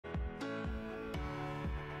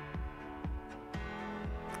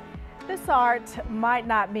This art might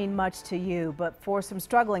not mean much to you, but for some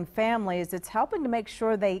struggling families, it's helping to make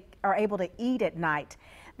sure they are able to eat at night.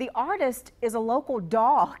 The artist is a local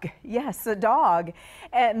dog. Yes, a dog.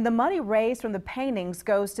 And the money raised from the paintings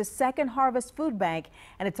goes to Second Harvest Food Bank,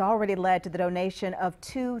 and it's already led to the donation of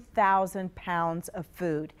 2,000 pounds of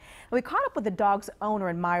food. And we caught up with the dog's owner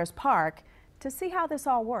in Myers Park to see how this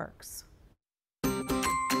all works. Yay,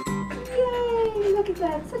 look at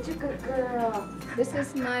that, such a good girl. This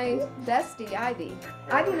is my bestie, Ivy.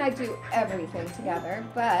 Ivy and I do everything together,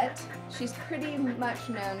 but she's pretty much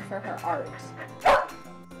known for her art.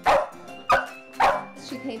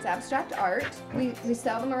 She paints abstract art. We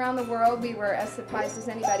sell them around the world. We were as surprised as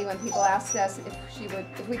anybody when people asked us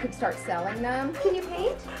if we could start selling them. Can you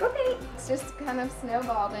paint? Go paint. It's just kind of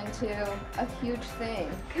snowballed into a huge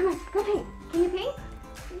thing. Come on, go paint. Can you paint?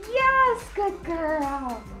 Yes, good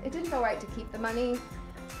girl. It didn't feel right to keep the money,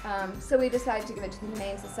 so we decided to give it to the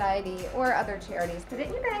Humane Society or other charities. Put it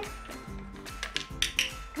in your bag.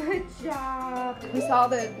 Good job. We saw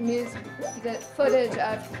the footage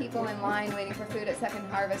of people in line waiting for food at Second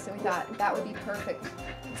Harvest, and we thought that would be perfect.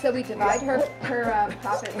 So we divide her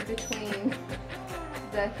profits between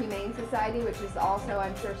the Humane Society, which is also,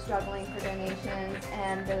 I'm sure, struggling for donations,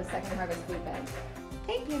 and the Second Harvest Food Bank.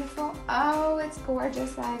 Hey, beautiful. Oh, it's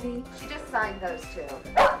gorgeous, Ivy. She just signed those two.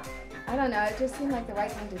 I don't know, it just seemed like the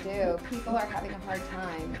right thing to do. People are having a hard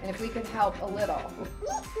time, and if we could help a little,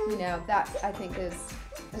 you know, that I think is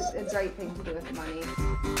a great thing to do with the money.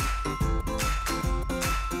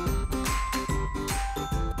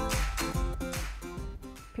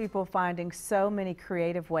 People finding so many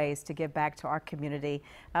creative ways to give back to our community.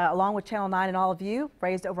 Along with Channel 9 and all of you,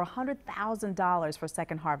 raised over $100,000 for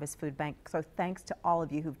Second Harvest Food Bank. So thanks to all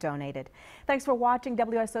of you who've donated. Thanks for watching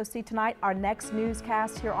WSOC Tonight. Our next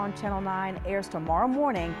newscast here on Channel 9 airs tomorrow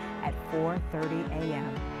morning at 4:30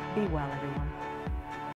 a.m. Be well, everyone.